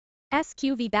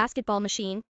SQV basketball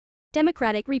machine.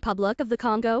 Democratic Republic of the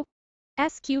Congo.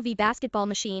 SQV basketball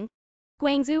machine.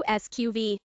 Guangzhou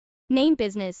SQV. Name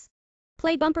business.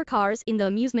 Play bumper cars in the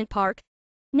amusement park.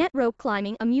 Net rope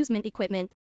climbing amusement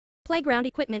equipment. Playground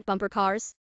equipment bumper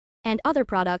cars. And other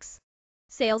products.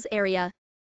 Sales area.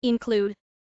 Include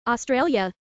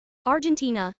Australia,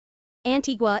 Argentina,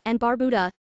 Antigua and Barbuda,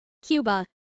 Cuba,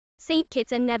 St.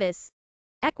 Kitts and Nevis,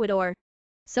 Ecuador,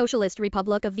 Socialist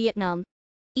Republic of Vietnam,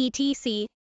 etc.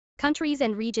 Countries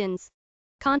and regions.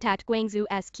 Contact Guangzhou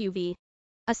SQV.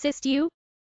 Assist you.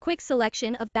 Quick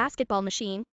selection of basketball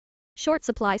machine. Short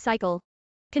supply cycle.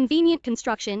 Convenient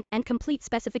construction and complete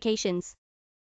specifications.